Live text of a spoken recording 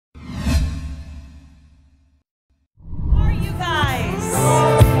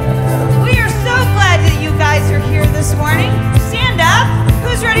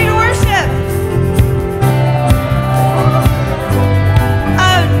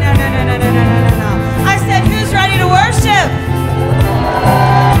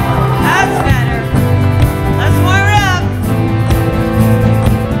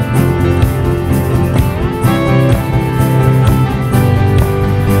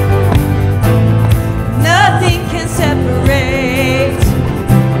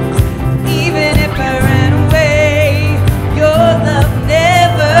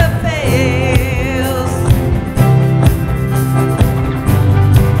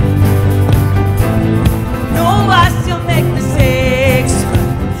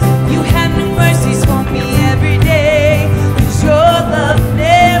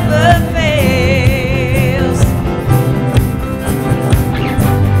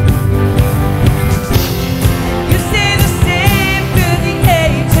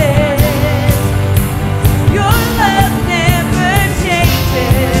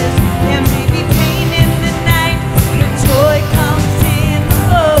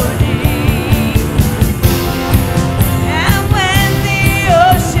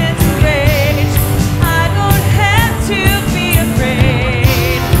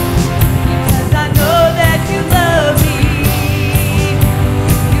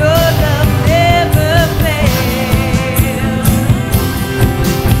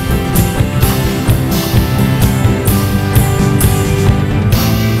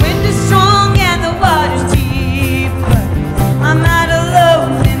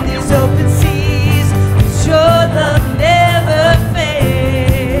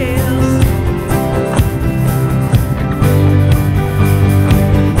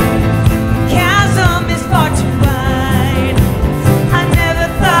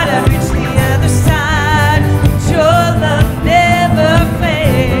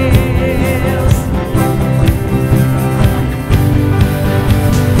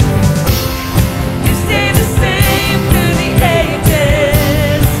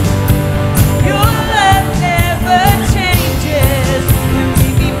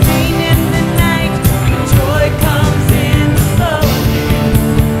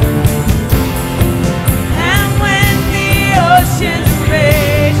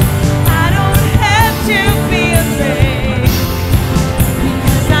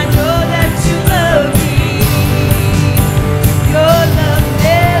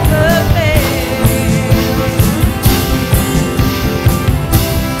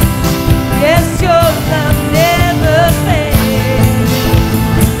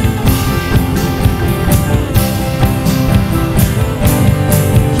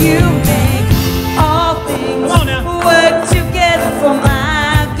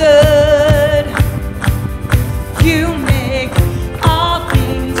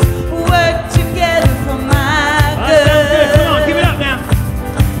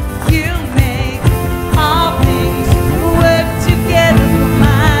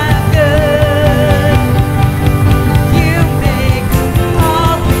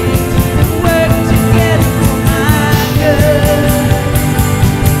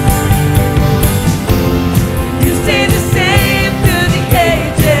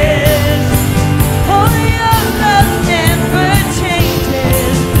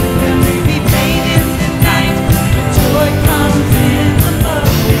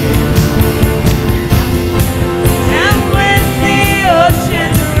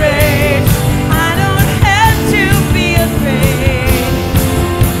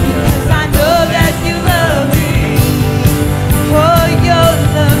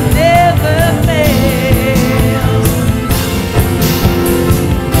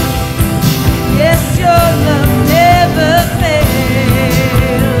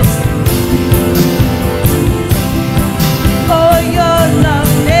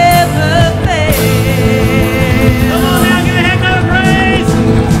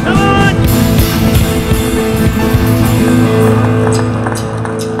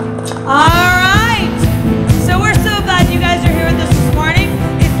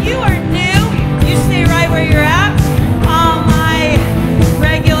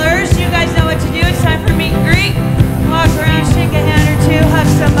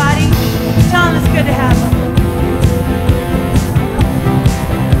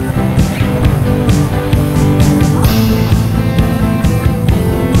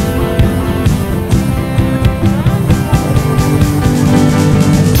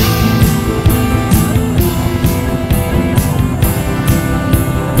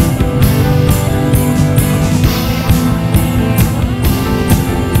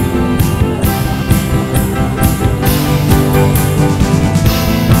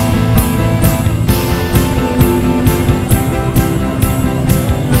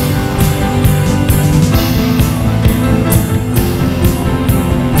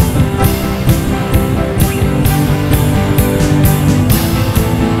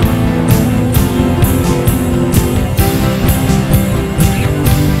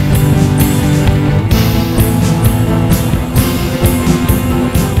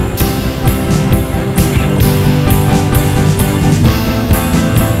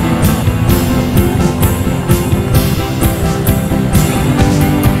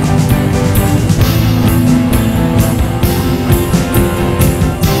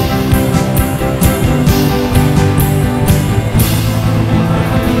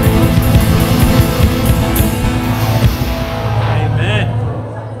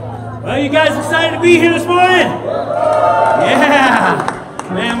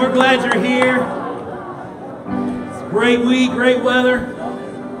we're glad you're here. It's a great week, great weather.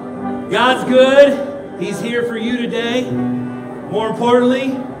 God's good. He's here for you today. More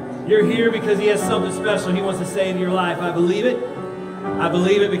importantly, you're here because He has something special He wants to say in your life. I believe it. I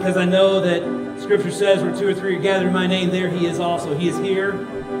believe it because I know that Scripture says where 2 or 3 are gathered in my name, there He is also. He is here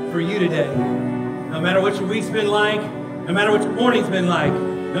for you today. No matter what your week's been like, no matter what your morning's been like,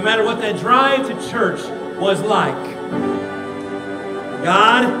 no matter what that drive to church was like,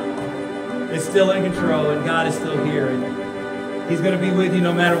 God is still in control and God is still here. And He's going to be with you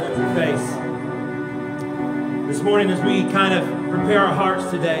no matter what you face. This morning as we kind of prepare our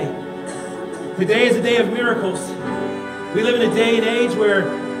hearts today, today is a day of miracles. We live in a day and age where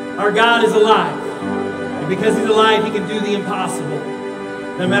our God is alive. And because He's alive, He can do the impossible.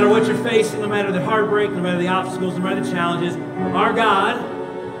 No matter what you're facing, no matter the heartbreak, no matter the obstacles, no matter the challenges, our God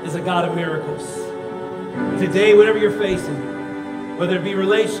is a God of miracles. Today, whatever you're facing, whether it be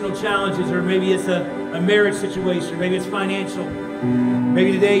relational challenges or maybe it's a marriage situation, maybe it's financial,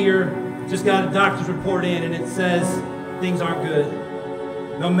 maybe today you're just got a doctor's report in and it says things aren't good.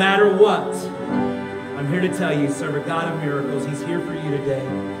 No matter what, I'm here to tell you, serve a God of miracles. He's here for you today.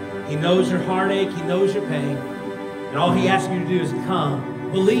 He knows your heartache. He knows your pain. And all He asks you to do is come,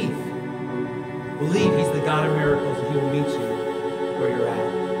 believe. Believe He's the God of miracles and He will meet you where you're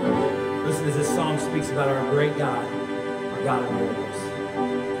at. Listen as this song speaks about our great God, our God of miracles.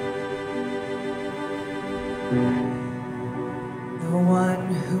 The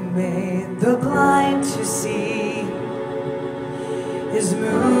one who made the blind to see is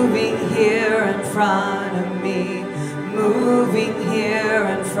moving here in front of me, moving here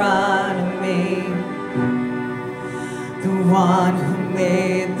in front of me. The one who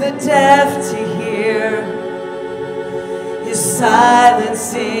made the deaf to hear is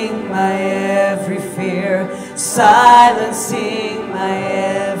silencing my every fear, silencing my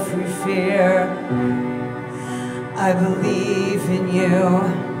every fear. I believe in you.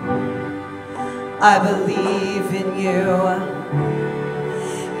 I believe in you.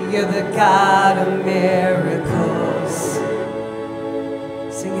 You're the God of miracles.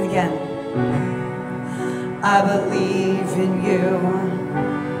 Sing it again. I believe in you.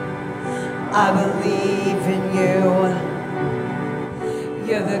 I believe in you.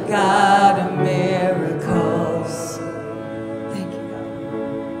 You're the God of miracles. Thank you, God.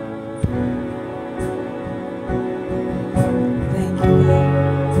 Thank you, God.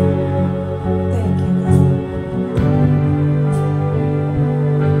 Thank you, God.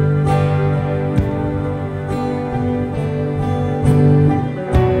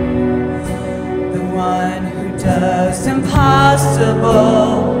 The one who does impossible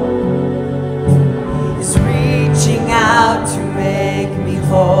is reaching out to make me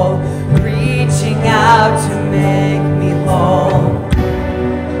whole, reaching out to make me whole.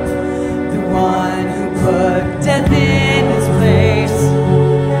 The one who put death in His place,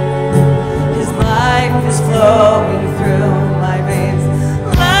 His life is flowing through my veins,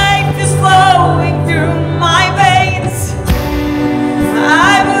 life is flowing through my veins.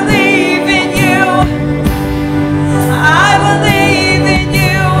 I believe in you. I believe in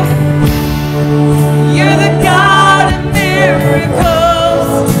you.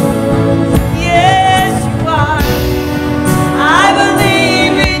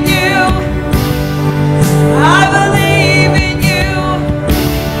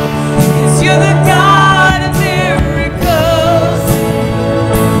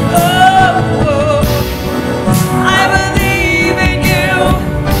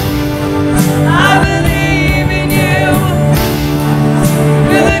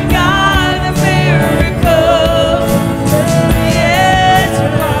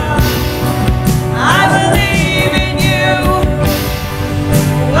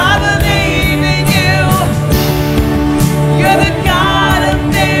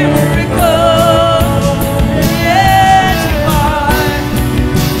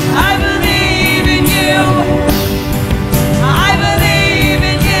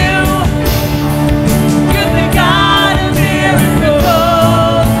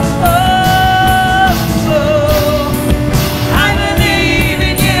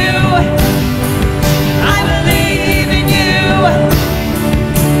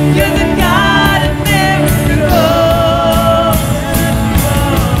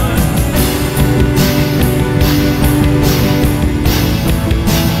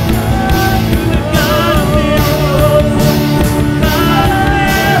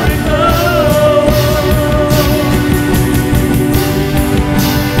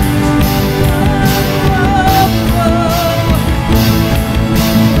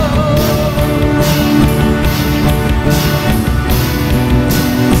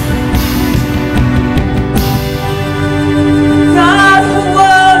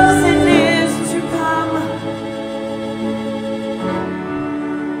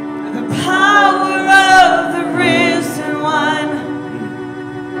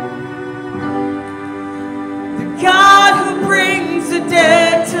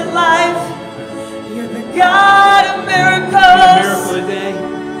 God of miracles. Miracle today.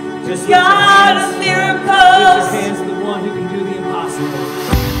 Just God of miracles. lift your hands to the one who can do the impossible.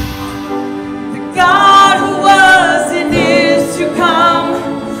 The God who was and is to come.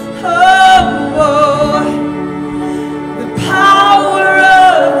 Oh, the power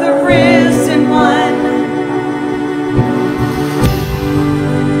of the risen one.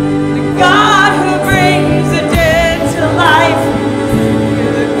 The God who brings the dead to life.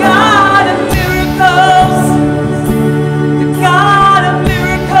 You're the God of miracles. The God of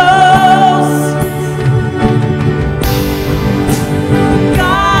miracles. The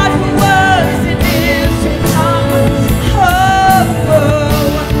God who was and is to come. Oh,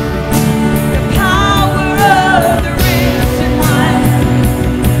 the power of the risen one.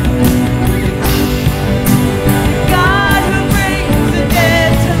 The God who brings the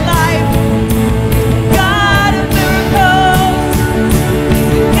dead to life. God of miracles.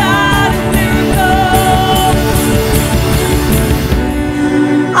 God of miracles.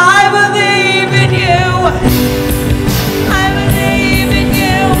 I believe in you. I believe in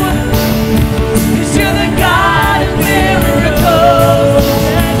you. 'Cause you're the God of miracles.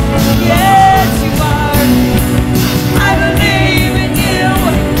 Yes, you are. I believe in you.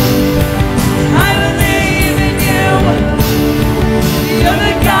 I believe in you. You're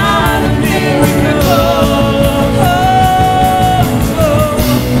the God of miracles.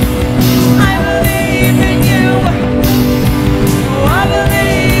 I believe in you. Oh, I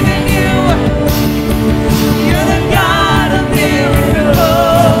believe in you. You're the God of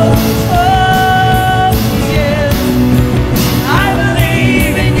miracles. Oh, yes. I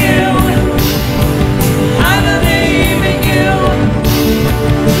believe in you. I believe in you.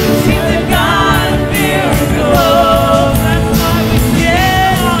 He's the God of miracles. That's why we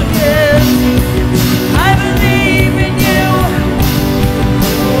yes, yes. I believe in you.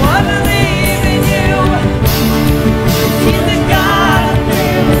 Oh, I believe in you. He's the God of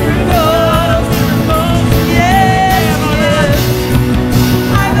miracles. Yes, yes.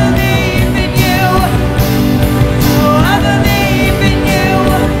 I believe in you. Oh, I believe in you.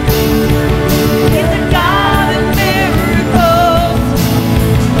 He's the God of miracles.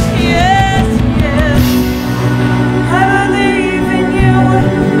 Yes, yes. I believe in you.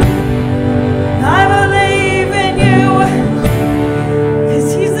 I believe in you. 'Cause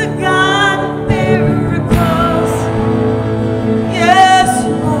he's the God of miracles. Yes,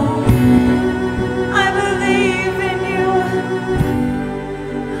 Lord. I believe in you.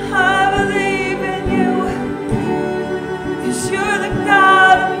 I believe in you. 'Cause you're the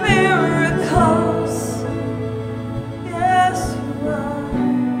God of miracles. Yes, you are.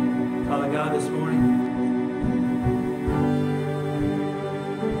 Father God, this morning,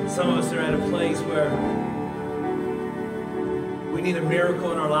 some of us are at a place where we need a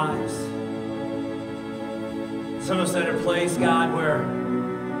miracle in our lives. Some of us are at a place, God, where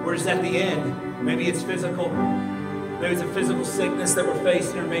we're just at the end. Maybe it's physical. Maybe it's a physical sickness that we're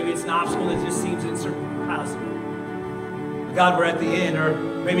facing, or maybe it's an obstacle that just seems insurmountable. God, we're at the end, or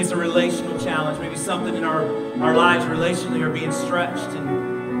maybe it's a relational challenge. Maybe something in our lives relationally are being stretched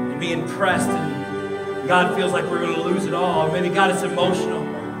and being pressed, and God feels like we're going to lose it all. Or maybe, God, it's emotional.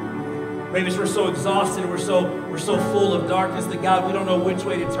 Maybe it's we're so exhausted, we're so full of darkness that, God, we don't know which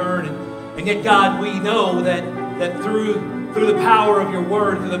way to turn. And yet, God, we know that through the power of your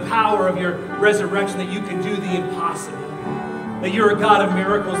word, through the power of your resurrection, that you can do the impossible. That you're a God of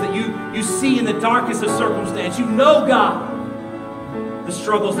miracles, that you see in the darkest of circumstance. You know, God, the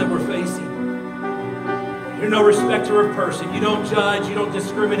struggles that we're facing. You're no respecter of person. You don't judge. You don't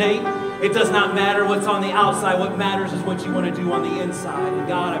discriminate. It does not matter what's on the outside. What matters is what you want to do on the inside. And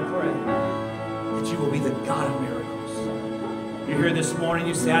God, I pray that you will be the God of miracles. You're here this morning,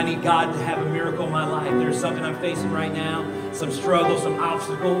 you say, I need God to have a miracle in my life. There's something I'm facing right now, some struggle, some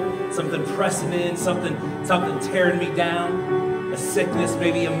obstacle, something pressing in, something tearing me down, a sickness,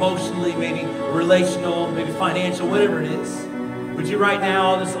 maybe emotionally, maybe relational, maybe financial, whatever it is. Would you right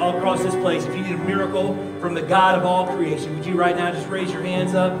now, all across this place, if you need a miracle from the God of all creation, would you right now just raise your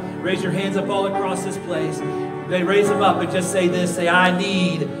hands up? Raise your hands up all across this place. They raise them up and just say this, say, I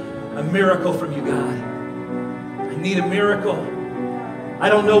need a miracle from you, God. I need a miracle. I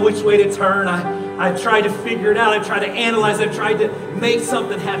don't know which way to turn. I've tried to figure it out. I've tried to analyze it. I've tried to make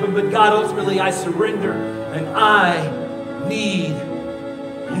something happen. But God, ultimately, I surrender. And I need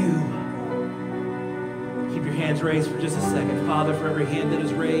you. Keep your hands raised for just a second. Father, for every hand that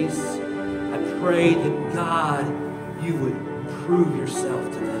is raised, I pray that, God, you would prove yourself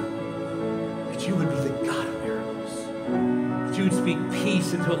to them. That you would be the God of miracles. That you would speak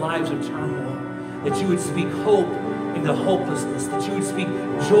peace into lives of turmoil. That you would speak hope into hopelessness, that you would speak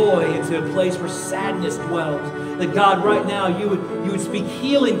joy into a place where sadness dwells. That God, right now, you would speak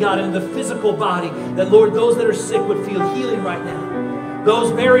healing, God, into the physical body. That, Lord, those that are sick would feel healing right now.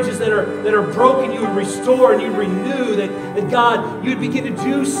 Those marriages that are broken, you would restore and you would renew. That God, you would begin to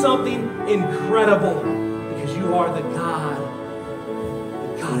do something incredible because you are the God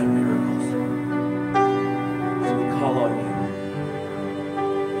of miracles. So we call on you.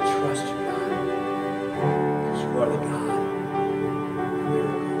 Trust you, God, because you are the God of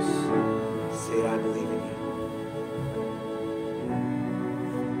miracles. Say it, I believe in you.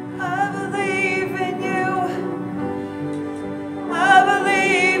 I believe in you. I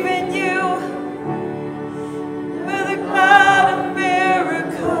believe in you. You're the God of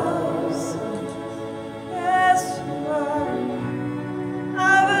miracles. Yes, you are. I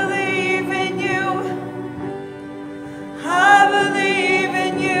believe in you. I believe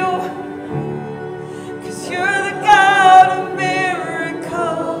in you. 'Cause you're the God of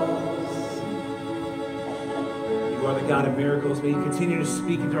miracles. You are the God of miracles. May you continue to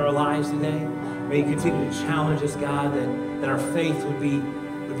speak into our lives today. May you continue to challenge us, God, that our faith would be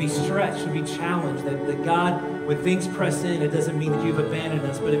stretched, would be challenged. That God, when things press in, it doesn't mean that you've abandoned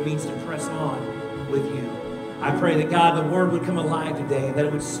us, but it means to press on with you. I pray that, God, the word would come alive today, that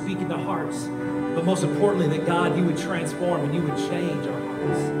it would speak into hearts. But most importantly, that, God, you would transform and you would change our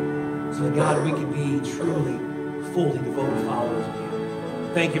hearts. So that, God, we could be truly, fully devoted followers of you.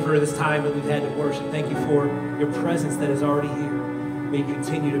 Thank you for this time that we've had to worship. Thank you for your presence that is already here. May you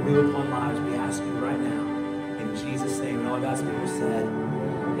continue to move upon lives, we ask you right now. In Jesus' name, and all God's people said,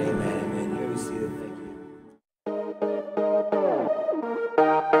 amen, amen. You may be seated. Thank you.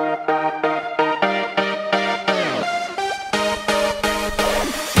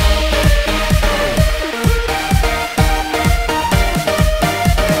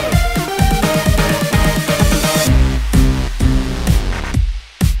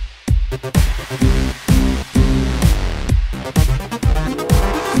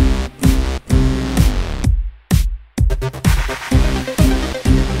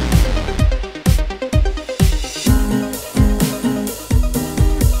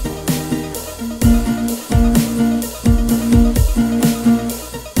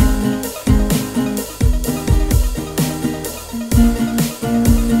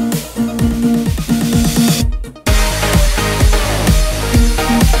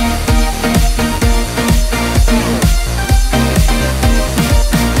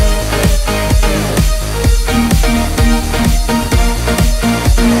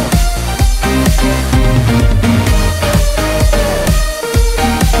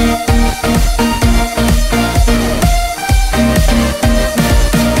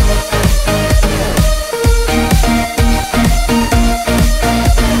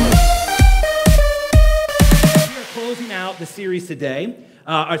 Today.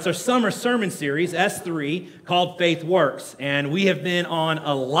 It's our summer sermon series, S3, called Faith Works. And we have been on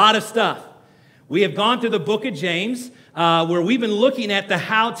a lot of stuff. We have gone through the book of James, where we've been looking at the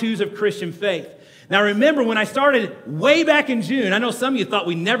how-tos of Christian faith. Now remember, when I started way back in June, I know some of you thought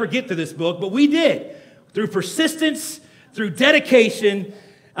we'd never get to this book, but we did. Through persistence, through dedication,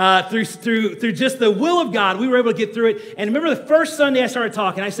 through just the will of God, we were able to get through it. And remember the first Sunday I started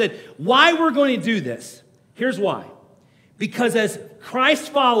talking, I said, why we're going to do this. Here's why. Because as Christ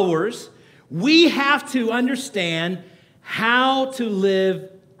followers, we have to understand how to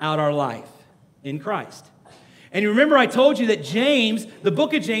live out our life in Christ. And you remember I told you that James, the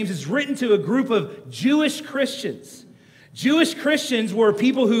book of James, is written to a group of Jewish Christians. Jewish Christians were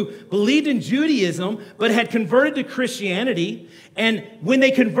people who believed in Judaism but had converted to Christianity. And when they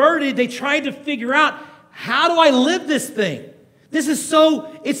converted, they tried to figure out, how do I live this thing?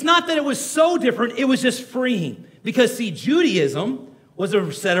 It's not that it was so different, it was just freeing. Because, see, Judaism was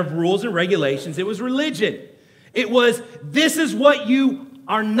a set of rules and regulations. It was religion. It was, this is what you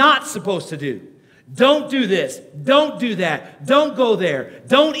are not supposed to do. Don't do this. Don't do that. Don't go there.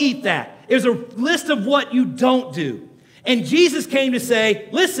 Don't eat that. It was a list of what you don't do. And Jesus came to say,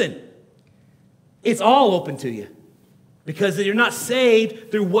 listen, it's all open to you. Because you're not saved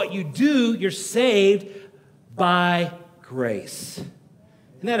through what you do. You're saved by grace.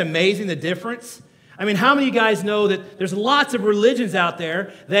 Isn't that amazing, the difference? I mean, how many of you guys know that there's lots of religions out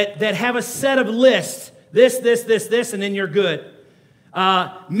there that have a set of lists, this, and then you're good.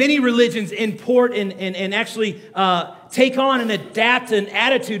 Many religions import and actually take on and adapt an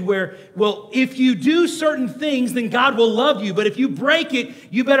attitude where, well, if you do certain things, then God will love you. But if you break it,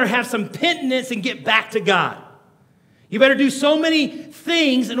 you better have some penitence and get back to God. You better do so many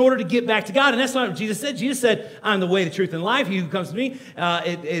things in order to get back to God. And that's not what Jesus said. Jesus said, I'm the way, the truth, and life. He who comes to me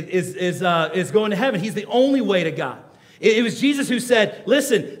is going to heaven. He's the only way to God. It was Jesus who said,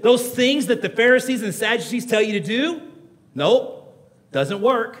 listen, those things that the Pharisees and the Sadducees tell you to do, nope, doesn't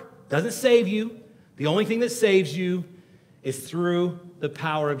work, doesn't save you. The only thing that saves you is through the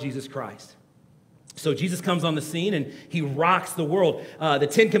power of Jesus Christ. So Jesus comes on the scene and he rocks the world. The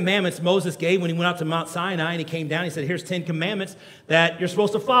 10 Commandments Moses gave when he went out to Mount Sinai and he came down. He said, here's 10 commandments that you're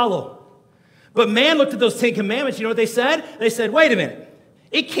supposed to follow. But man looked at those 10 commandments. You know what they said? They said, wait a minute.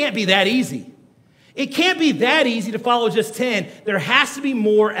 It can't be that easy. It can't be that easy to follow just 10. There has to be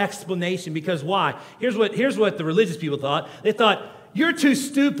more explanation because why? Here's what the religious people thought. They thought, you're too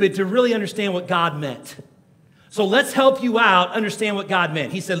stupid to really understand what God meant. So let's help you out, understand what God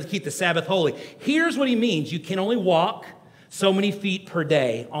meant. He said, keep the Sabbath holy. Here's what he means. You can only walk so many feet per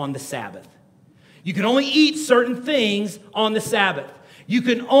day on the Sabbath. You can only eat certain things on the Sabbath. You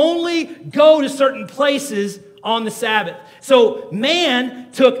can only go to certain places on the Sabbath. So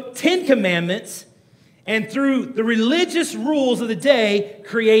man took 10 commandments and through the religious rules of the day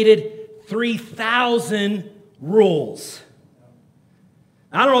created 3,000 rules.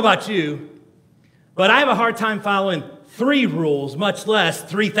 I don't know about you, but I have a hard time following 3 rules, much less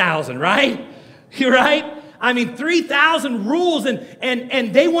 3,000, right? You're right? I mean, 3,000 rules,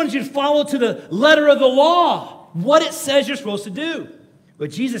 and they wanted you to follow to the letter of the law, what it says you're supposed to do.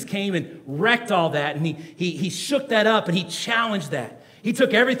 But Jesus came and wrecked all that, and he shook that up, and he challenged that. He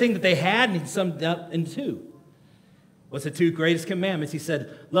took everything that they had, and he summed it up in 2. What's the 2 greatest commandments? He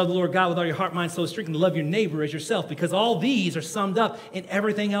said, love the Lord God with all your heart, mind, soul, strength, and love your neighbor as yourself, because all these are summed up in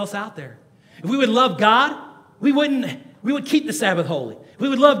everything else out there. If we would love God, we would keep the Sabbath holy. If we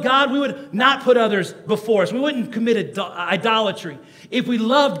would love God, we would not put others before us. We wouldn't commit idolatry. If we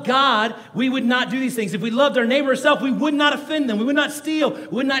loved God, we would not do these things. If we loved our neighbor ourselves, we would not offend them. We would not steal. We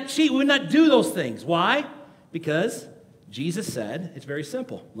would not cheat. We would not do those things. Why? Because Jesus said, it's very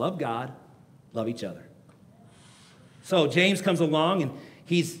simple. Love God, love each other. So James comes along and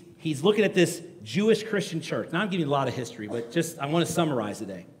he's looking at this Jewish Christian church. Now I'm giving you a lot of history, but I want to summarize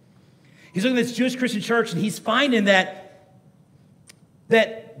today. He's looking at this Jewish Christian church, and he's finding that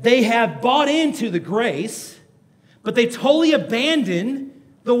they have bought into the grace, but they totally abandoned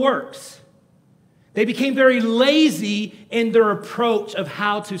the works. They became very lazy in their approach of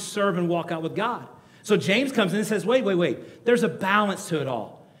how to serve and walk out with God. So James comes in and says, wait. There's a balance to it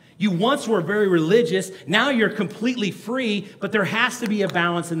all. You once were very religious. Now you're completely free, but there has to be a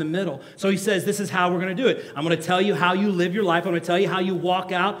balance in the middle. So he says, this is how we're going to do it. I'm going to tell you how you live your life. I'm going to tell you how you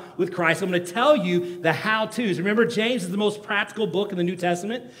walk out with Christ. I'm going to tell you the how-tos. Remember, James is the most practical book in the New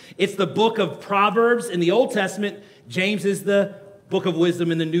Testament. It's the book of Proverbs in the Old Testament. James is the book of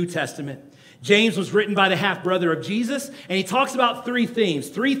wisdom in the New Testament. James was written by the half-brother of Jesus, and he talks about 3 themes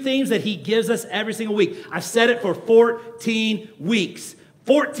that he gives us every single week. I've said it for 14 weeks.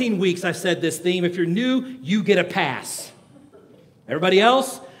 14 weeks I've said this theme. If you're new, you get a pass. Everybody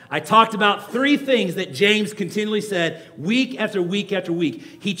else? I talked about 3 things that James continually said week after week after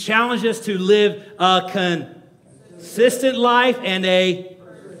week. He challenged us to live a consistent life and a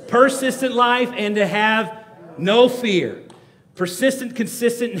persistent life and to have no fear. Persistent,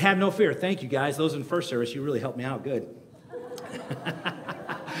 consistent, and have no fear. Thank you, guys. Those in first service, you really helped me out good.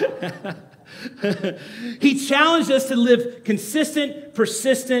 He challenged us to live consistent,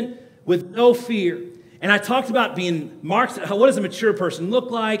 persistent, with no fear. And I talked about being marked. What does a mature person look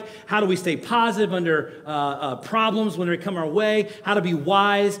like? How do we stay positive under problems when they come our way? How to be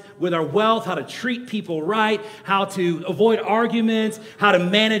wise with our wealth? How to treat people right? How to avoid arguments? How to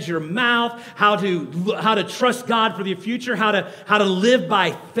manage your mouth? How to trust God for the future? How to live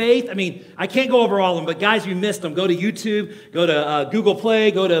by faith? I mean, I can't go over all of them, but guys, you missed them. Go to YouTube. Go to Google Play.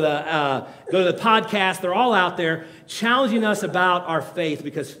 Go to the podcast. They're all out there challenging us about our faith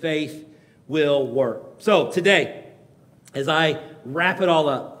because faith will work. So today, as I wrap it all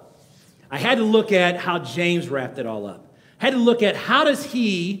up, I had to look at how James wrapped it all up. I had to look at how does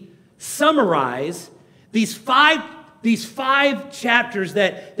he summarize these five chapters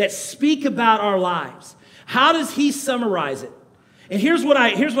that speak about our lives. How does he summarize it? And here's what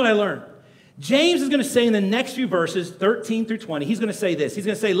I learned. James is going to say in the next few verses, 13 through 20, he's going to say this. He's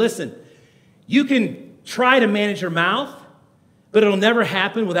going to say, listen, you can try to manage your mouth, but it'll never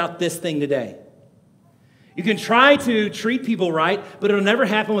happen without this thing today. You can try to treat people right, but it'll never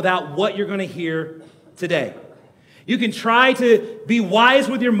happen without what you're going to hear today. You can try to be wise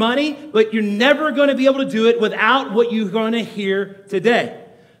with your money, but you're never going to be able to do it without what you're going to hear today.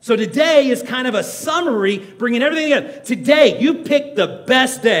 So today is kind of a summary, bringing everything together. Today, you picked the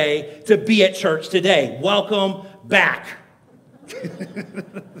best day to be at church today. Welcome back.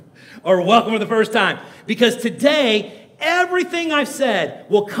 Or welcome for the first time. Because today, everything I've said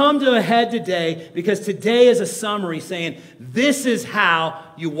will come to a head today, because today is a summary saying, this is how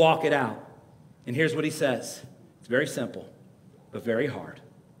you walk it out. And here's what he says. It's very simple, but very hard.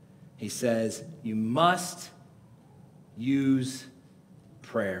 He says, you must use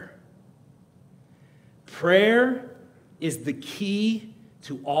prayer. Prayer is the key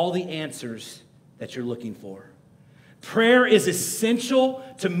to all the answers that you're looking for. Prayer is essential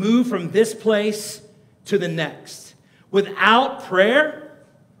to move from this place to the next. Without prayer,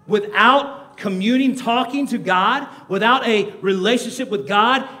 without communing, talking to God, without a relationship with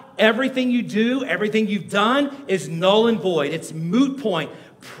God, everything you do, everything you've done is null and void. It's moot point.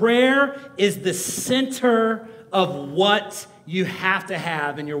 Prayer is the center of what you have to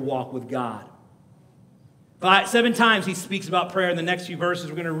have in your walk with God. 7 times he speaks about prayer in the next few verses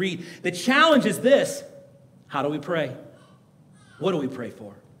we're going to read. The challenge is this. How do we pray? What do we pray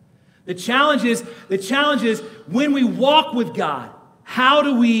for? The challenge is when we walk with God, how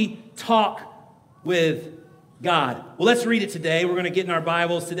do we talk with God? Well, let's read it today. We're going to get in our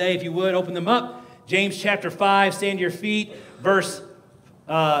Bibles today. If you would, open them up. James chapter 5, stand to your feet, verse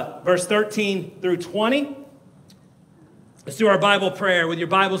 13 through 20. Let's do our Bible prayer with your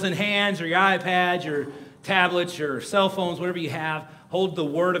Bibles in hands or your iPads, your tablets, your cell phones, whatever you have. Hold the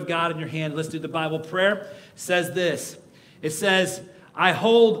Word of God in your hand. Let's do the Bible prayer. It says this. It says, I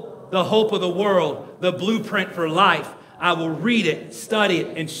hold the hope of the world, the blueprint for life. I will read it, study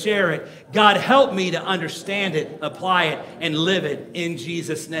it, and share it. God, help me to understand it, apply it, and live it in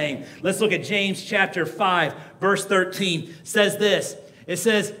Jesus' name. Let's look at James chapter 5, verse 13. It says this. It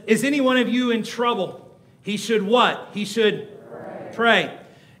says, is any one of you in trouble? He should what? He should pray.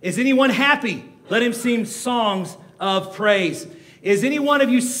 Is anyone happy? Let him sing songs of praise. Is any one of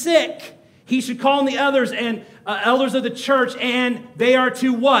you sick? He should call on the others and elders of the church, and they are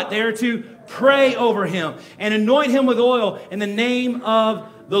to what? They are to pray over him and anoint him with oil in the name of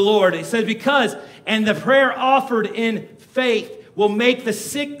the Lord. It says, because, and the prayer offered in faith will make the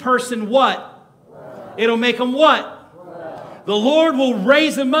sick person what? It'll make him what? The Lord will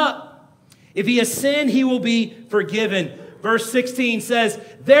raise him up. If he has sinned, he will be forgiven. Verse 16 says,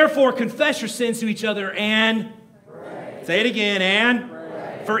 therefore confess your sins to each other and pray. Say it again, and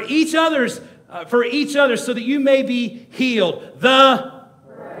pray. For each other, so that you may be healed. The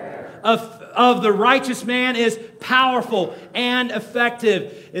prayer of the righteous man is powerful and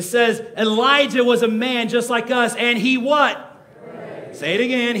effective. It says, Elijah was a man just like us, and he what? Prayed. Say it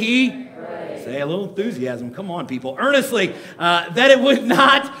again, he say a little enthusiasm. Come on, people. Earnestly, that it would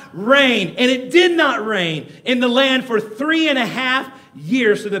not rain. And it did not rain in the land for 3.5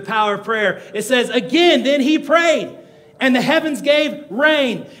 years through the power of prayer. It says, again, then he prayed. And the heavens gave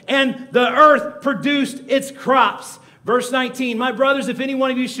rain. And the earth produced its crops. Verse 19, my brothers, if any one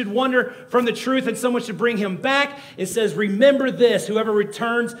of you should wander from the truth and someone should bring him back, it says, remember this, whoever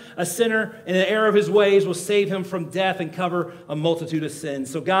returns a sinner in the error of his ways will save him from death and cover a multitude of sins.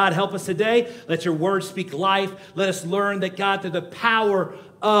 So God, help us today. Let your word speak life. Let us learn that God, through the power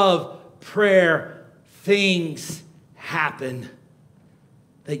of prayer, things happen.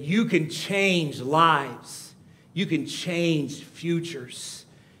 That you can change lives. You can change futures.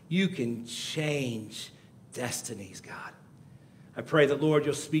 You can change destinies, God. I pray that, Lord,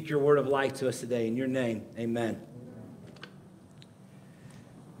 you'll speak your word of life to us today. In your name, amen.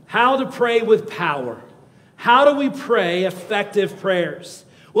 How to pray with power. How do we pray effective prayers?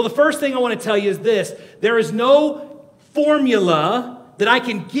 Well, the first thing I want to tell you is this. There is no formula that I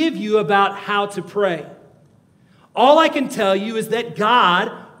can give you about how to pray. All I can tell you is that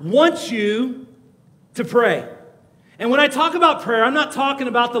God wants you to pray. And when I talk about prayer, I'm not talking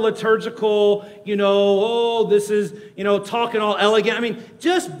about the liturgical, this is, talking all elegant. I mean,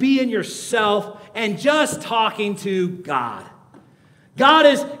 just being yourself and just talking to God.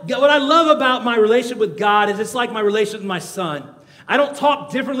 What I love about my relationship with God is it's like my relationship with my son. I don't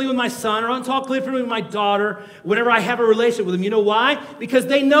talk differently with my son, or I don't talk differently with my daughter whenever I have a relationship with them. You know why? Because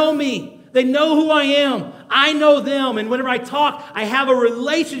they know me. They know who I am. I know them. And whenever I talk, I have a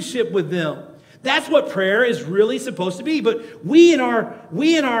relationship with them. That's what prayer is really supposed to be. But we in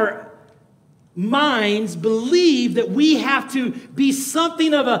our minds believe that we have to be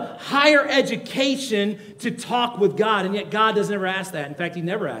something of a higher education to talk with God. And yet God doesn't ever ask that. In fact, he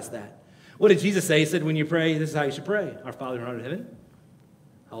never asked that. What did Jesus say? He said, when you pray, this is how you should pray. Our Father who art in heaven,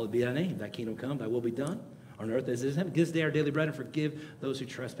 hallowed be thy name. Thy kingdom come, thy will be done on earth as it is in heaven. Give us today our daily bread and forgive those who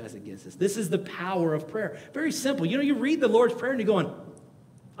trespass against us. This is the power of prayer. Very simple. You read the Lord's Prayer and you're going,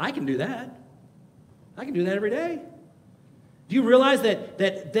 I can do that. I can do that every day. Do you realize that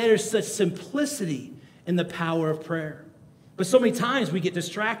there's such simplicity in the power of prayer. But so many times we get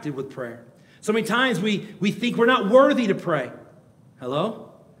distracted with prayer. So many times we think we're not worthy to pray. Hello?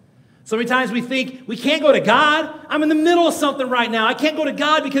 So many times we think we can't go to God. I'm in the middle of something right now. I can't go to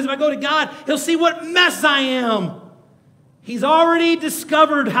God because if I go to God, he'll see what mess I am. He's already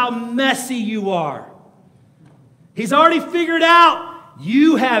discovered how messy you are. He's already figured out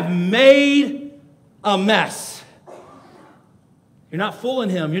you have made a mess. You're not fooling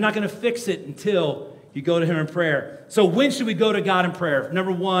him. You're not going to fix it until you go to him in prayer. So when should we go to God in prayer?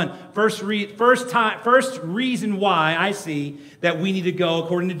 Number one, first reason why I see that we need to go,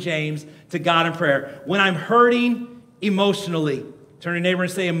 according to James, to God in prayer. When I'm hurting emotionally. Turn to your neighbor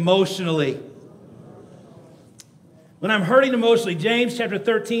and say emotionally. When I'm hurting emotionally, James chapter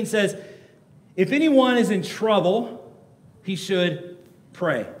 13 says, if anyone is in trouble, he should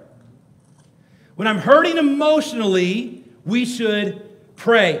pray. When I'm hurting emotionally, we should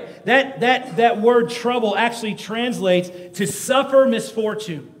pray. That word trouble actually translates to suffer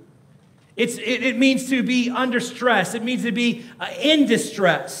misfortune. It means to be under stress. It means to be in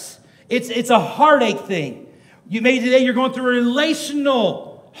distress. It's a heartache thing. Maybe today you're going through a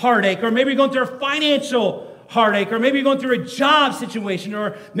relational heartache, or maybe you're going through a financial heartache, or maybe you're going through a job situation,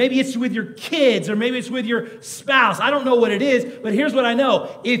 or maybe it's with your kids, or maybe it's with your spouse. I don't know what it is, but here's what I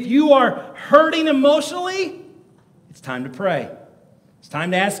know. If you are hurting emotionally, it's time to pray. It's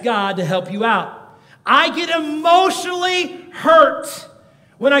time to ask God to help you out. I get emotionally hurt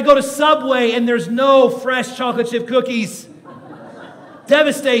when I go to Subway and there's no fresh chocolate chip cookies.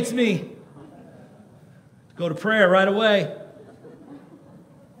 Devastates me. Go to prayer right away.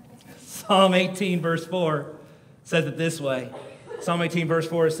 Psalm 18 verse 4 says it this way. Psalm 18 verse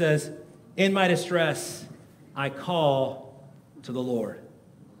 4 says, in my distress, I call to the Lord.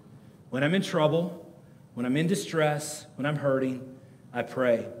 When I'm in trouble, when I'm in distress, when I'm hurting, I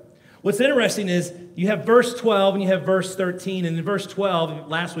pray. What's interesting is you have verse 12 and you have verse 13. And in verse 12,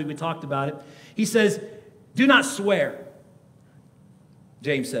 last week we talked about it, he says, do not swear.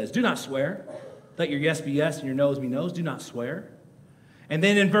 James says, do not swear. Let your yes be yes and your no's be no's. Do not swear. And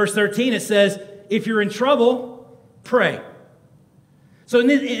then in verse 13 it says, if you're in trouble, pray. So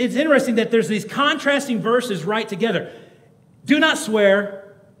it's interesting that there's these contrasting verses right together. Do not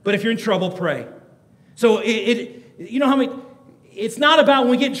swear, but if you're in trouble, pray. So you know how many, it's not about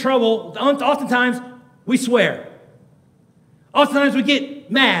when we get in trouble, oftentimes we swear. Oftentimes we get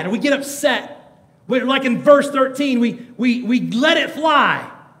mad or we get upset. Like in verse 13, we let it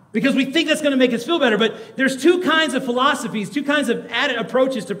fly because we think that's going to make us feel better. But there's two kinds of philosophies, two kinds of added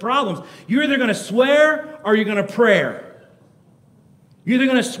approaches to problems. You're either going to swear or you're going to pray. You're either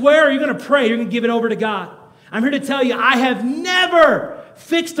going to swear or you're going to pray. You're going to give it over to God. I'm here to tell you, I have never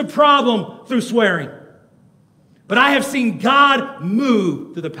fixed a problem through swearing. But I have seen God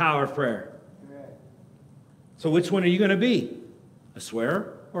move through the power of prayer. So which one are you going to be? A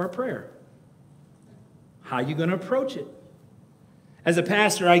swearer or a prayer? How are you going to approach it? As a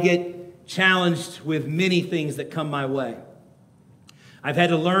pastor, I get challenged with many things that come my way. I've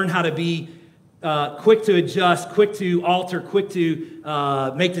had to learn how to be quick to adjust, quick to alter, quick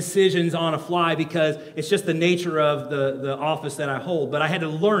to make decisions on a fly because it's just the nature of the office that I hold. But I had to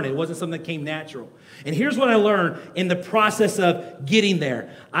learn it. It wasn't something that came natural. And here's what I learned in the process of getting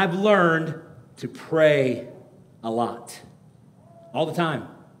there. I've learned to pray a lot. All the time.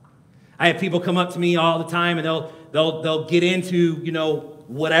 I have people come up to me all the time and they'll get into,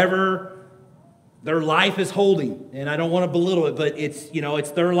 whatever their life is holding. And I don't want to belittle it, but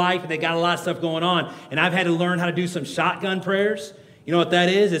it's their life and they got a lot of stuff going on. And I've had to learn how to do some shotgun prayers. You know what that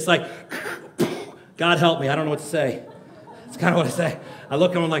is? It's like, God help me. I don't know what to say. It's kind of what I say. I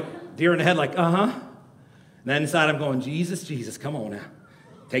look at them like deer in the head, like, uh-huh. And then inside I'm going, Jesus, Jesus, come on now.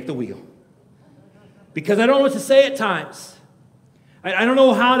 Take the wheel. Because I don't know what to say at times. I don't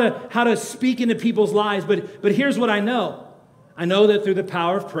know how to speak into people's lives, but here's what I know. I know that through the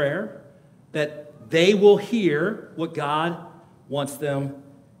power of prayer, that they will hear what God wants them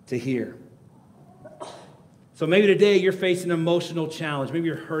to hear. So maybe today you're facing an emotional challenge. Maybe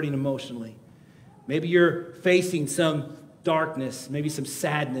you're hurting emotionally. Maybe you're facing some darkness, maybe some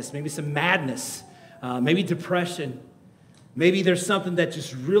sadness, maybe some madness, maybe depression. Maybe there's something that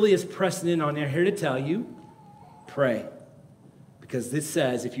just really is pressing in on there. Here to tell you, pray. Because this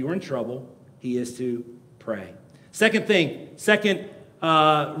says if you are in trouble, he is to pray. Second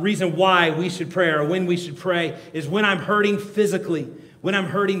reason why we should pray or when we should pray is when I'm hurting physically. When I'm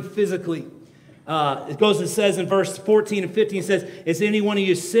hurting physically. It goes and says in verse 14 and 15, it says, is any one of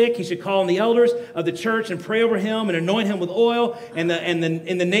you sick? He should call on the elders of the church and pray over him and anoint him with oil and in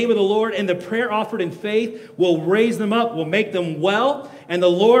the name of the Lord. And the prayer offered in faith will raise them up, will make them well, and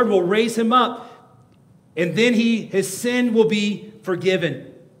the Lord will raise him up. and then his sin will be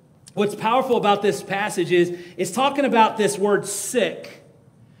forgiven. What's powerful about this passage is it's talking about this word sick.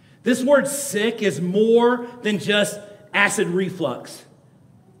 This word sick is more than just acid reflux.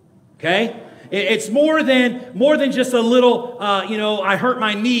 Okay? It's more than just a little, I hurt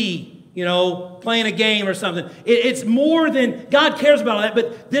my knee, playing a game or something. It's more than, God cares about all that,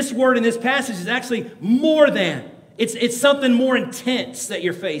 but this word in this passage is actually more than. It's something more intense that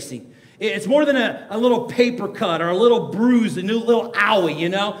you're facing. It's more than a little paper cut or a little bruise, a new little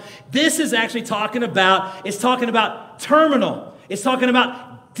owie, This is actually talking about terminal. It's talking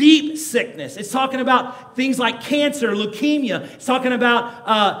about deep sickness. It's talking about things like cancer, leukemia. It's talking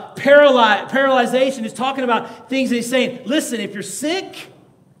about paralyzation. It's talking about things that he's saying, listen, if you're sick,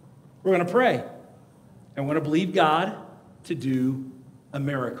 we're going to pray. And we're going to believe God to do a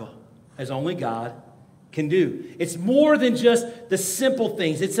miracle, as only God can do. It's more than just the simple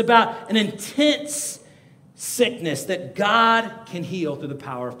things. It's about an intense sickness that God can heal through the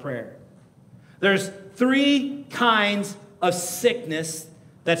power of prayer. There's 3 kinds of sickness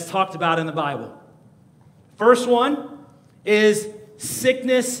that's talked about in the Bible. First one is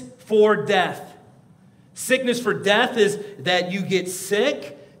sickness for death. Sickness for death is that you get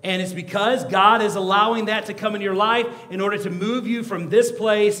sick, and it's because God is allowing that to come into your life in order to move you from this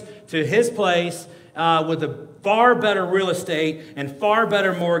place to his place with a far better real estate and far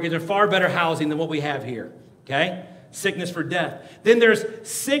better mortgage and far better housing than what we have here. Okay? Sickness for death. Then there's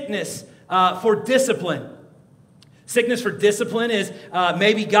sickness for discipline. Sickness for discipline is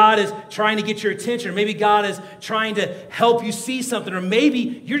maybe God is trying to get your attention, or maybe God is trying to help you see something, or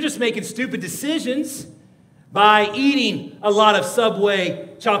maybe you're just making stupid decisions by eating a lot of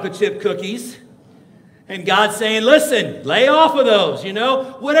Subway chocolate chip cookies. And God's saying, listen, lay off of those,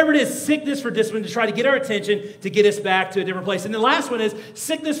 Whatever it is, sickness for discipline to try to get our attention, to get us back to a different place. And the last one is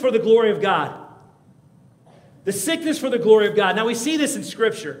sickness for the glory of God. The sickness for the glory of God. Now, we see this in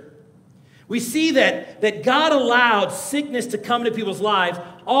Scripture. We see that God allowed sickness to come into people's lives,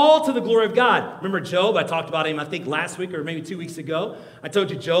 all to the glory of God. Remember Job? I talked about him, I think, last week or maybe 2 weeks ago. I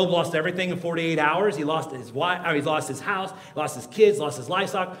told you Job lost everything in 48 hours. He lost his wife, he lost his house, lost his kids, lost his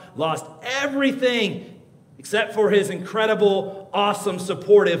livestock, lost everything except for his incredible, awesome,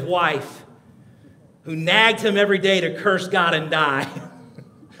 supportive wife who nagged him every day to curse God and die.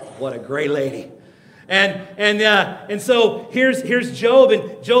 What a great lady. And so here's Job,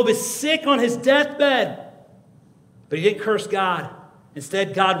 and Job is sick on his deathbed, but he didn't curse God.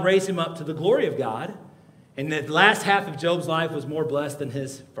 Instead, God raised him up to the glory of God, and the last half of Job's life was more blessed than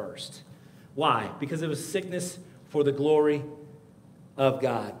his first. Why? Because it was sickness for the glory of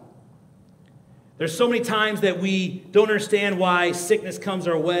God. There's so many times that we don't understand why sickness comes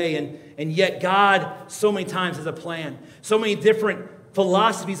our way, and yet God so many times has a plan. So many different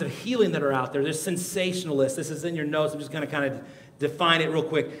philosophies of healing that are out there. There's sensationalists. This is in your notes. I'm just going to kind of define it real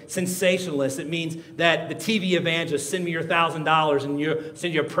quick. Sensationalist. It means that the TV evangelist, send me your $1,000 and you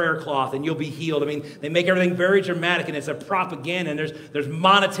send you a prayer cloth and you'll be healed. I mean, they make everything very dramatic, and it's a propaganda, and there's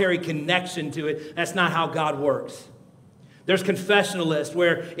monetary connection to it. That's not how God works. There's confessionalists,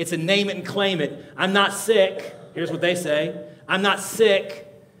 where it's a name it and claim it. I'm not sick. Here's what they say. I'm not sick.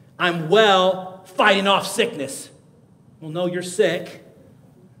 I'm well, fighting off sickness. Well, no, you're sick.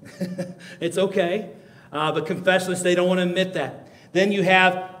 It's okay. But confessionalists, they don't want to admit that. Then you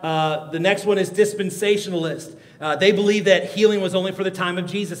have, the next one is dispensationalist. They believe that healing was only for the time of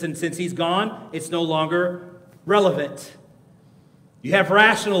Jesus, and since he's gone, it's no longer relevant. You have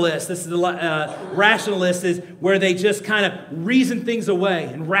rationalists. This is the rationalist is where they just kind of reason things away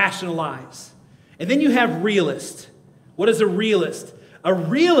and rationalize. And then you have realist. What is a realist? A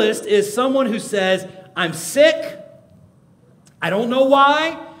realist is someone who says, I'm sick. I don't know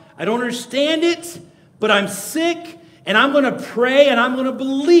why. I don't understand it, but I'm sick, and I'm going to pray, and I'm going to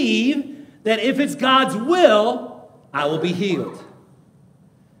believe that if it's God's will, I will be healed.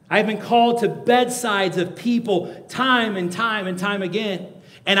 I've been called to bedsides of people time and time and time again.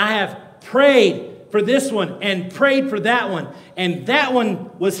 And I have prayed for this one and prayed for that one. And that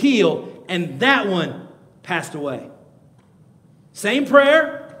one was healed and that one passed away. Same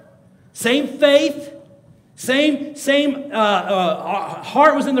prayer, same faith, same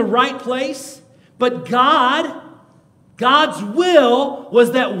heart was in the right place. But God's will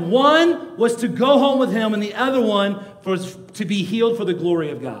was that one was to go home with him and the other one was to be healed for the glory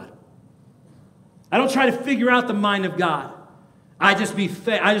of God. I don't try to figure out the mind of God. I just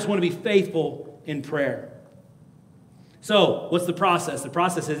want to be faithful in prayer. So, what's the process? The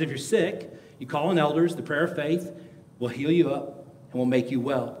process is if you're sick, you call on elders, the prayer of faith will heal you up and will make you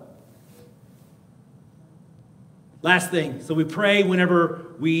well. Last thing. So we pray whenever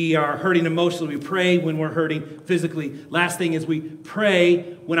we are hurting emotionally. We pray when we're hurting physically. Last thing is we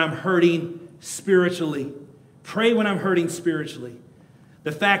pray when I'm hurting spiritually. Pray when I'm hurting spiritually.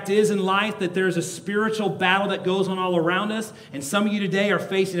 The fact is in life that there's a spiritual battle that goes on all around us. And some of you today are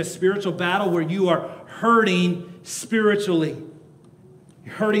facing a spiritual battle where you are hurting spiritually.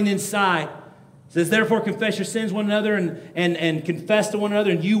 You're hurting inside. It says, therefore confess your sins one another and confess to one another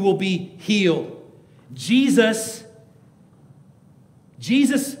and you will be healed. Jesus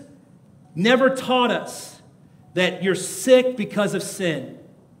never taught us that you're sick because of sin.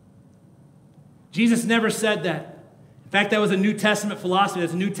 Jesus never said that. In fact, that was a New Testament philosophy.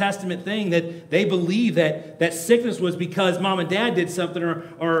 That's a New Testament thing that they believe that sickness was because mom and dad did something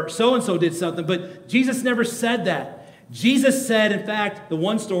or so-and-so did something. But Jesus never said that. Jesus said, in fact, the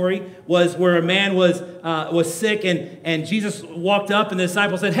one story was where a man was sick and Jesus walked up and the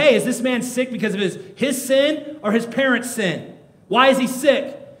disciples said, hey, is this man sick because of his sin or his parents' sin? Why is he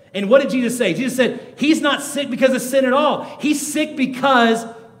sick? And what did Jesus say? Jesus said, he's not sick because of sin at all. He's sick because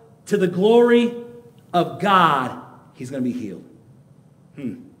to the glory of God, he's going to be healed.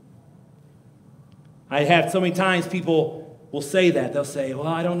 I have so many times people will say that. They'll say, well,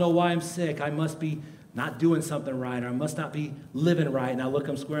 I don't know why I'm sick. I must be not doing something right, or I must not be living right. And I look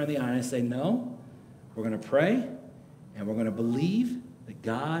them square in the eye and I say, no, we're going to pray and we're going to believe that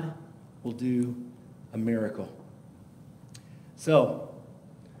God will do a miracle. So,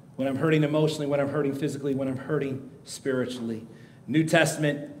 when I'm hurting emotionally, when I'm hurting physically, when I'm hurting spiritually, New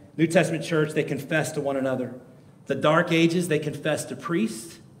Testament church, they confess to one another. The Dark Ages, they confess to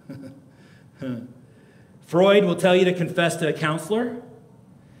priests. Freud will tell you to confess to a counselor.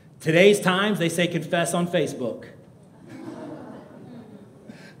 Today's times, they say confess on Facebook.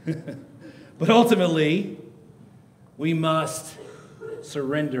 But ultimately, we must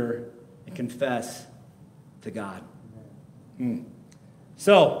surrender and confess to God.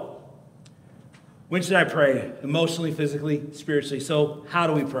 So, when should I pray? Emotionally, physically, spiritually. So, how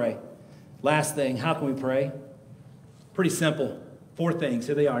do we pray? Last thing, how can we pray? Pretty simple. 4 things.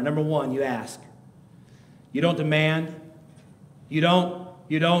 Here they are. Number 1, you ask. You don't demand. You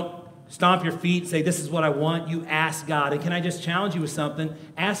don't stomp your feet and say, this is what I want. You ask God. And can I just challenge you with something?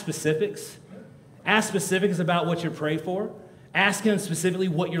 Ask specifics. Ask specifics about what you're praying for. Ask Him specifically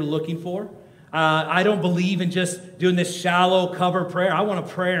what you're looking for. I don't believe in just doing this shallow cover prayer. I want a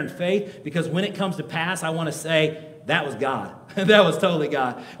prayer in faith because when it comes to pass, I want to say, that was God. That was totally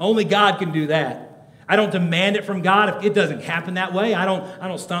God. Only God can do that. I don't demand it from God. If it doesn't happen that way, I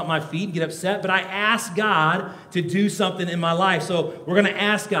don't stomp my feet and get upset, but I ask God to do something in my life. So we're going to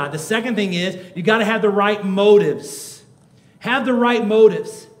ask God. The second thing is you got to have the right motives. Have the right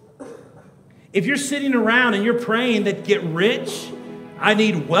motives. If you're sitting around and you're praying that get rich, I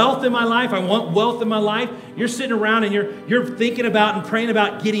need wealth in my life, I want wealth in my life, you're sitting around and you're thinking about and praying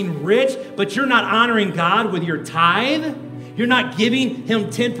about getting rich, but you're not honoring God with your tithe. You're not giving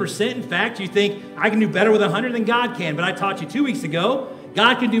Him 10%. In fact, you think, I can do better with 100 than God can. But I taught you 2 weeks ago,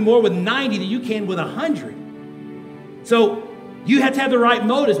 God can do more with 90 than you can with 100. So you have to have the right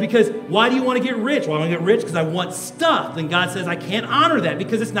motives because why do you want to get rich? Well, I want to get rich because I want stuff. Then God says, I can't honor that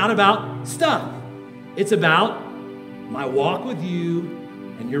because it's not about stuff. It's about my walk with you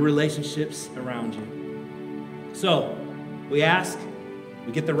and your relationships around you. So we ask,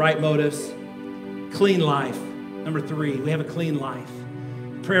 we get the right motives, clean life. Number 3, we have a clean life.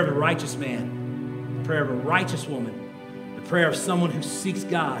 The prayer of a righteous man, the prayer of a righteous woman, the prayer of someone who seeks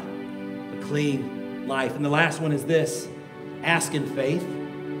God, a clean life. And the last one is this, ask in faith.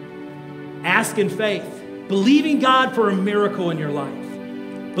 Ask in faith, believing God for a miracle in your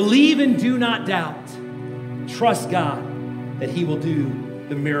life. Believe and do not doubt. Trust God that He will do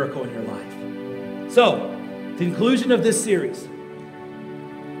the miracle in your life. So, the conclusion of this series,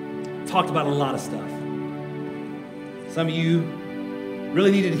 talked about a lot of stuff. Some of you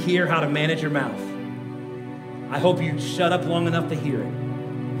really needed to hear how to manage your mouth. I hope you shut up long enough to hear it.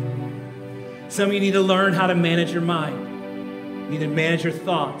 Some of you need to learn how to manage your mind. You need to manage your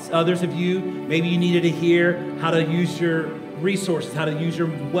thoughts. Others of you, maybe you needed to hear how to use your resources, how to use your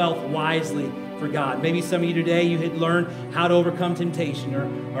wealth wisely for God. Maybe some of you today, you had learned how to overcome temptation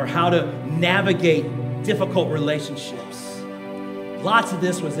or how to navigate difficult relationships. Lots of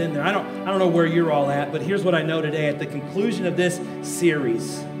this was in there. I don't know where you're all at, but here's what I know today. At the conclusion of this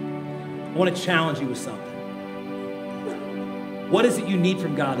series, I want to challenge you with something. What is it you need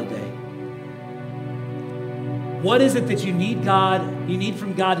from God today? What is it that you need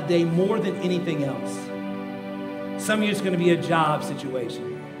from God today more than anything else? Some of you, it's going to be a job situation.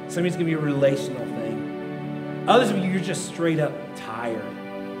 Some of you, it's going to be a relational thing. Others of you, you're just straight up tired.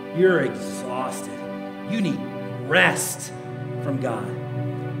 You're exhausted. You need rest from God.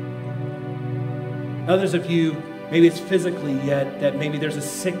 Others of you, maybe it's physically yet, that maybe there's a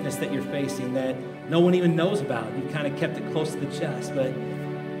sickness that you're facing that no one even knows about. You've kind of kept it close to the chest, but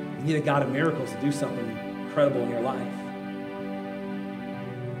you need a God of miracles to do something incredible in your life.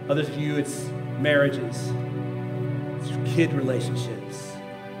 Others of you, it's marriages, it's kid relationships.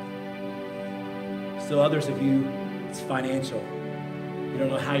 Still others of you, it's financial. You don't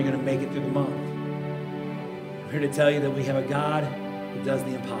know how you're going to make it through the month. I'm here to tell you that we have a God who does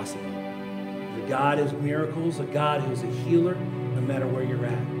the impossible. A God who's miracles, a God who's a healer, no matter where you're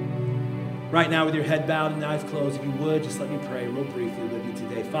at. Right now, with your head bowed and eyes closed, if you would, just let me pray real briefly with you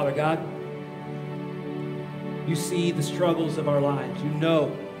today. Father God, you see the struggles of our lives. You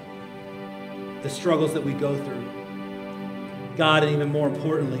know the struggles that we go through. God, and even more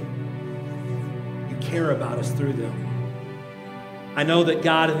importantly, you care about us through them. I know that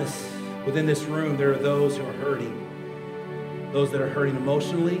God, within this room, there are those who are hurting. Those that are hurting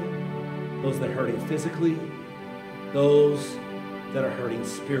emotionally, those that are hurting physically, those that are hurting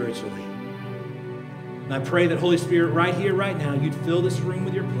spiritually. And I pray that Holy Spirit, right here, right now, you'd fill this room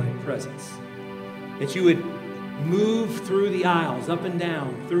with your presence. That you would move through the aisles, up and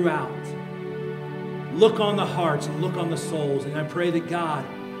down, throughout. Look on the hearts and look on the souls. And I pray that God,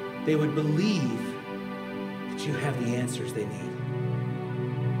 they would believe that you have the answers they need.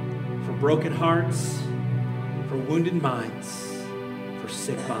 For broken hearts, for wounded minds, for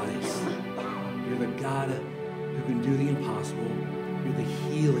sick bodies. You're the God who can do the impossible. You're the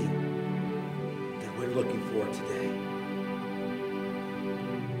healing that we're looking for today.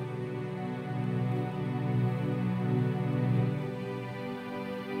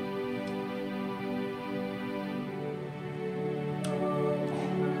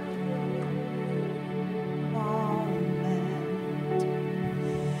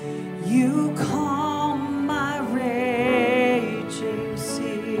 You calm my raging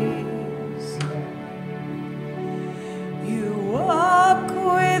seas. You walk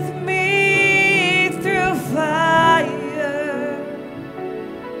with me through fire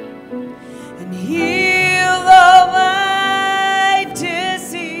and heal all my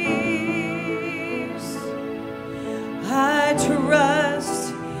disease. I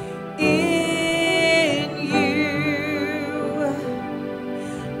trust in you.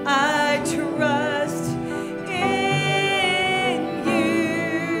 I trust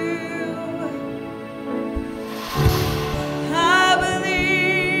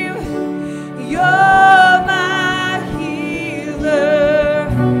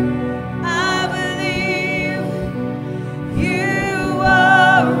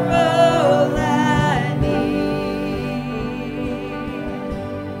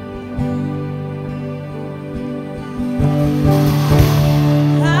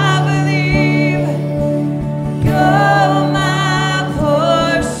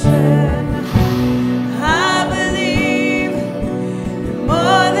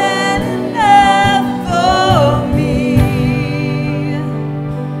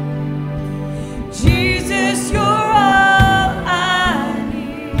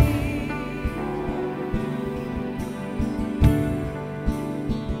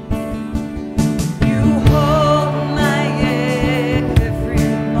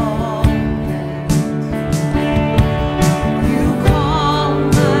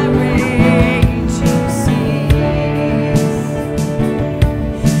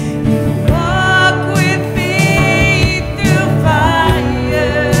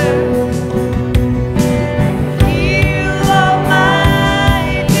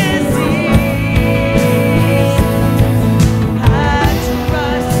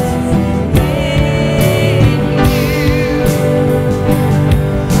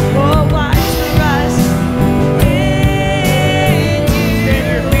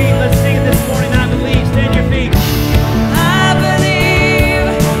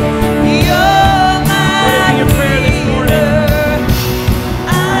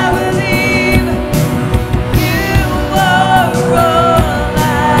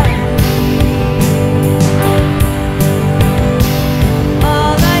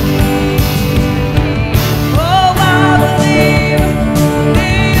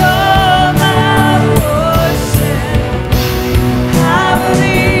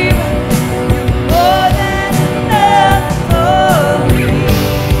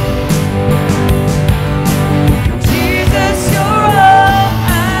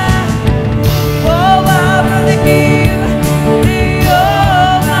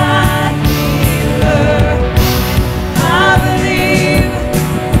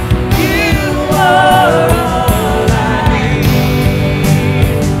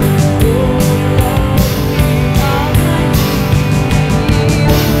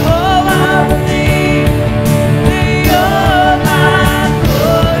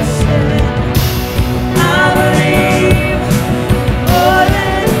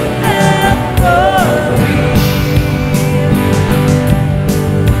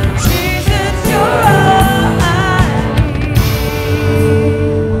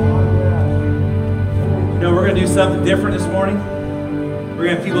We're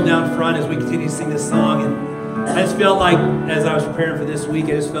going to have people down front as we continue to sing this song. And I just felt like, as I was preparing for this week, I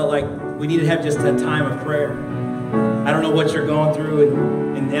just felt like we need to have just a time of prayer. I don't know what you're going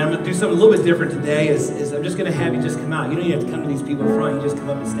through, and I'm going to do something a little bit different today. Is I'm just going to have you just come out. You don't even have to come to these people in front. You just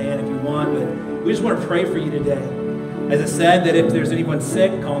come up and stand if you want. But we just want to pray for you today. As I said, that if there's anyone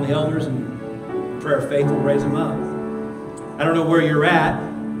sick, call on the elders, and prayer of faith will raise them up. I don't know where you're at.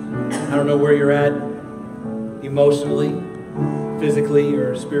 I don't know where you're at emotionally, physically,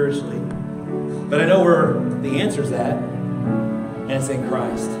 or spiritually. But I know where the answer's at, and it's in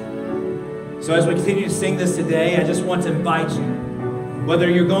Christ. So as we continue to sing this today, I just want to invite you, whether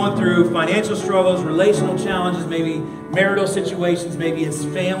you're going through financial struggles, relational challenges, maybe marital situations, maybe it's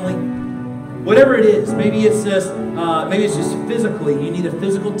family, whatever it is, maybe it's just physically, you need a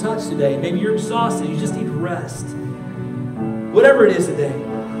physical touch today. Maybe you're exhausted, you just need rest. Whatever it is today,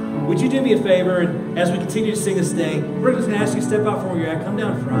 would you do me a favor, and as we continue to sing this today, we're just going to ask you to step out from where you're at, come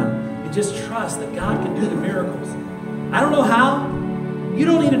down front, and just trust that God can do the miracles. I don't know how. You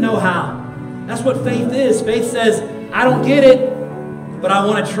don't need to know how. That's what faith is. Faith says, I don't get it, but I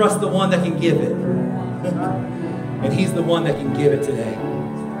want to trust the one that can give it. And He's the one that can give it today.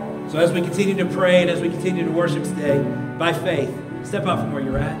 So as we continue to pray and as we continue to worship today, by faith, step out from where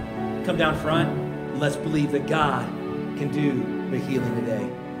you're at, come down front, and let's believe that God can do the healing today.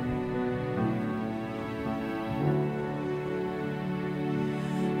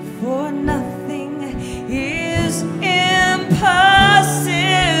 For nothing is impossible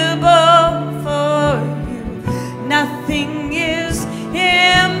for you. Nothing is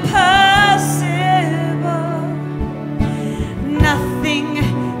impossible. Nothing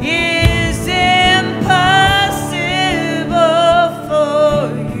is impossible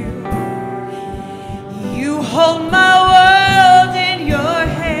for you. You hold my world in your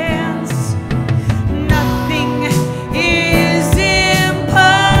hands. Nothing is impossible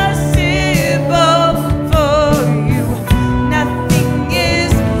for you. Nothing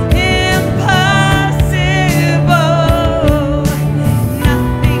is impossible.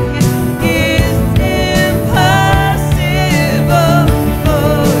 Nothing is impossible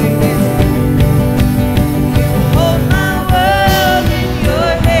for you. You hold my world in your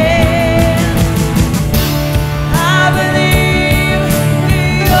hands. I believe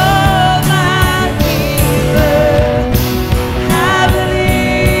you're my healer. I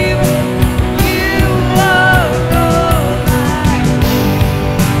believe you are all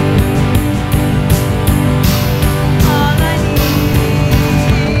I need.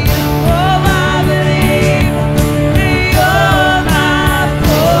 Oh, I believe you're my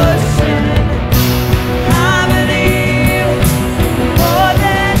portion. I believe more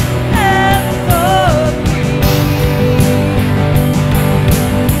than ever.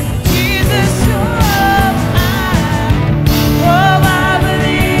 Jesus, you're all I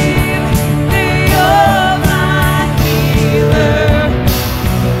believe you're my healer.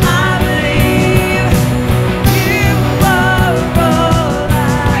 I believe you are all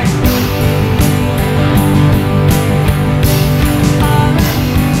I need.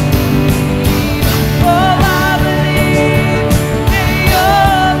 Oh, I believe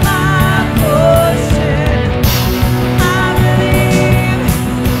you're my portion. I believe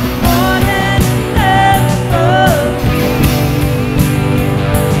more than ever.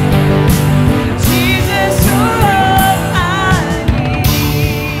 Jesus, you're all I need.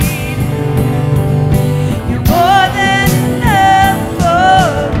 You're more than ever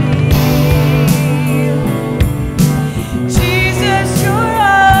need. Jesus, you're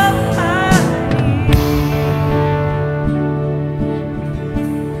all I need.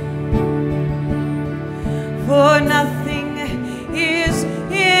 For nothing is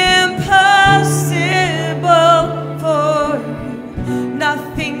impossible for you.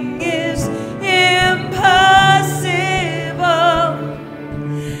 Nothing is impossible.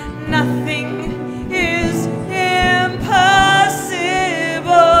 Nothing is impossible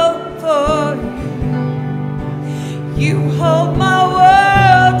for you. You hold my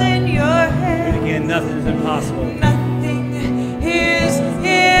world in your hands. And again, nothing is impossible. Nothing is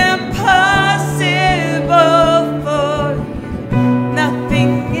impossible for you.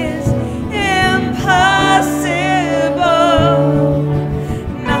 Nothing is impossible.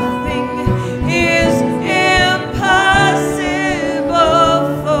 Nothing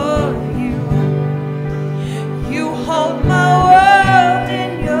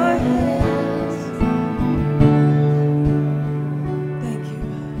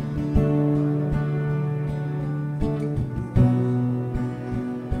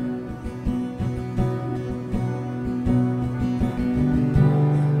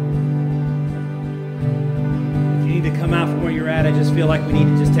feel like we need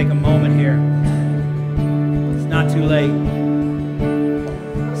to just take a moment here. It's not too late.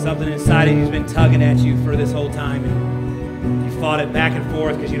 Something inside of you has been tugging at you for this whole time, and you fought it back and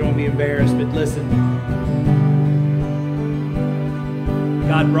forth because you don't want to be embarrassed. But listen,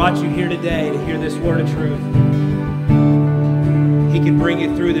 God brought you here today to hear this word of truth. He can bring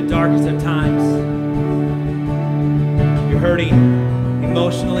you through the darkest of times. You're hurting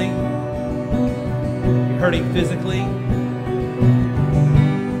emotionally. You're hurting physically.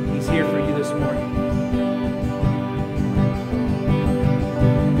 He's here for you this morning.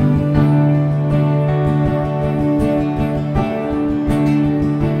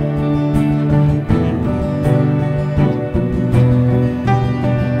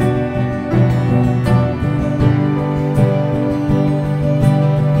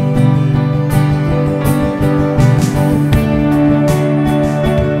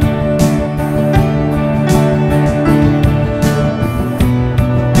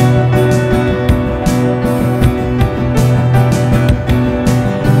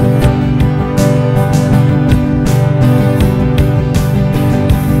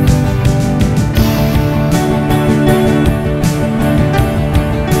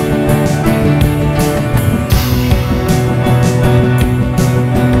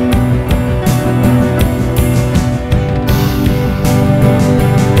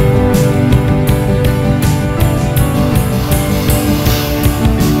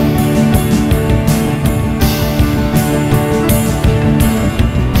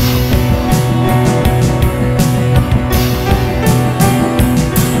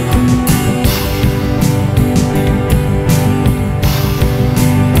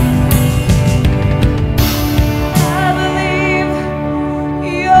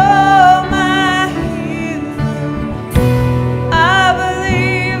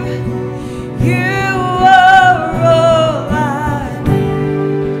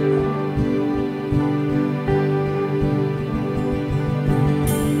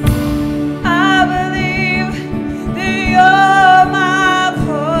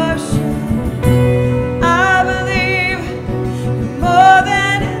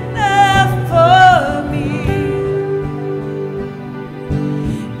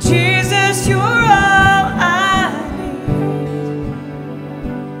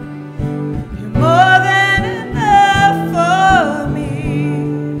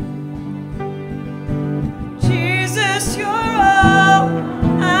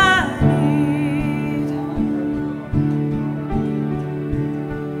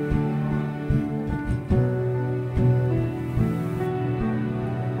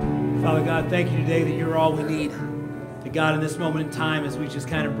 Father God, thank you today that you're all we need. That God, in this moment in time, as we just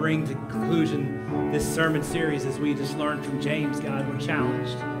kind of bring to conclusion this sermon series, as we just learned from James, God, we're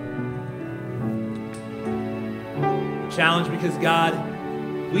challenged. Challenged because, God,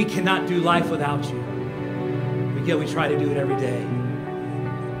 we cannot do life without you. But yet we try to do it every day.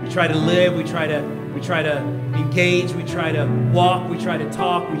 We try to live, we try to engage, we try to walk, we try to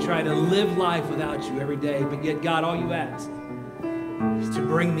talk, we try to live life without you every day. But yet, God, all you ask is to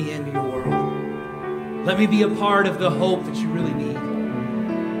bring me into your world. Let me be a part of the hope that you really need.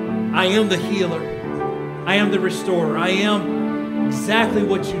 I am the healer. I am the restorer. I am exactly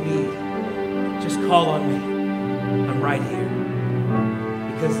what you need. Just call on me. I'm right here.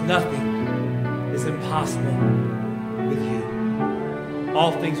 Because nothing is impossible with you.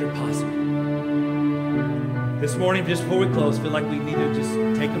 All things are possible. This morning, just before we close, I feel like we need to just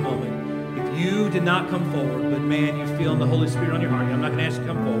take a moment. If you did not come forward, but man, you're feeling the Holy Spirit on your heart, I'm not going to ask you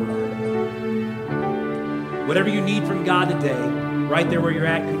to come forward. Whatever you need from God today, right there where you're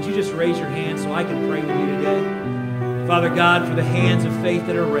at, could you just raise your hand so I can pray with you today? Father God, for the hands of faith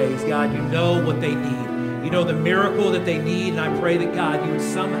that are raised, God, you know what they need. You know the miracle that they need, and I pray that, God, you would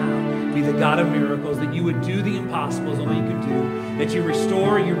somehow be the God of miracles, that you would do the impossible as only you can do, that you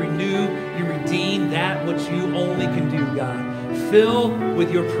restore, you renew, you redeem that which you only can do, God. Fill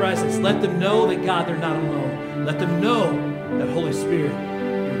with your presence. Let them know that, God, they're not alone. Let them know that, Holy Spirit,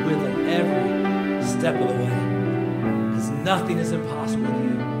 you're with them every step of the way. Because nothing is impossible with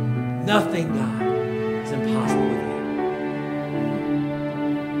you. Nothing, God, is impossible with you.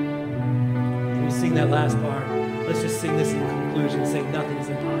 Can we sing that last part? Let's just sing this in conclusion. Say, nothing is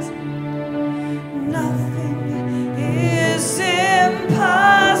impossible. Nothing is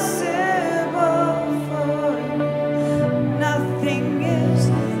impossible. Nothing is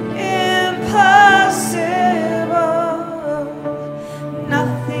impossible.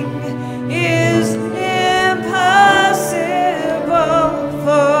 Nothing is impossible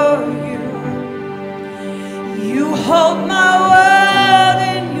for you. You hold my world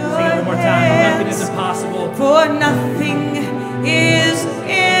in your hands. Sing it one more time. Nothing is impossible. For nothing is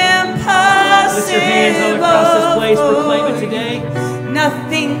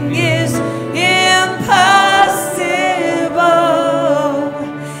Nothing is impossible.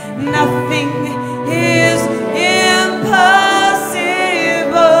 Nothing is impossible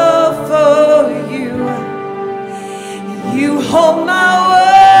for you. You hold my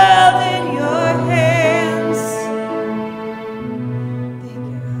world in your hands. Thank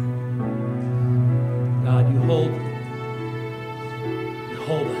you, God, you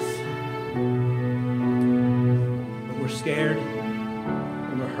hold us. When we're scared,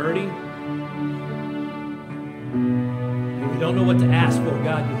 when we're hurting, when we don't know what to ask for,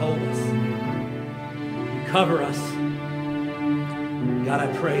 God, you hold us. You cover us. God, I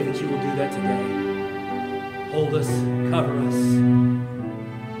pray that you will do that today. Hold us, cover us,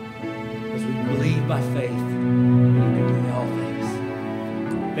 as we believe by faith that you can do all things.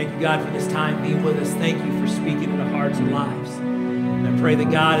 Thank you, God, for this time being with us. Thank you for speaking in our hearts and lives. And I pray that,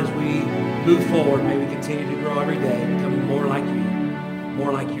 God, as we move forward, may we continue to grow every day, becoming more like you,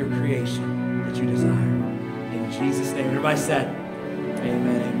 more like your creation that you desire. In Jesus' name, everybody said,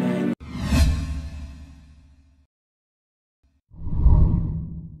 amen, amen.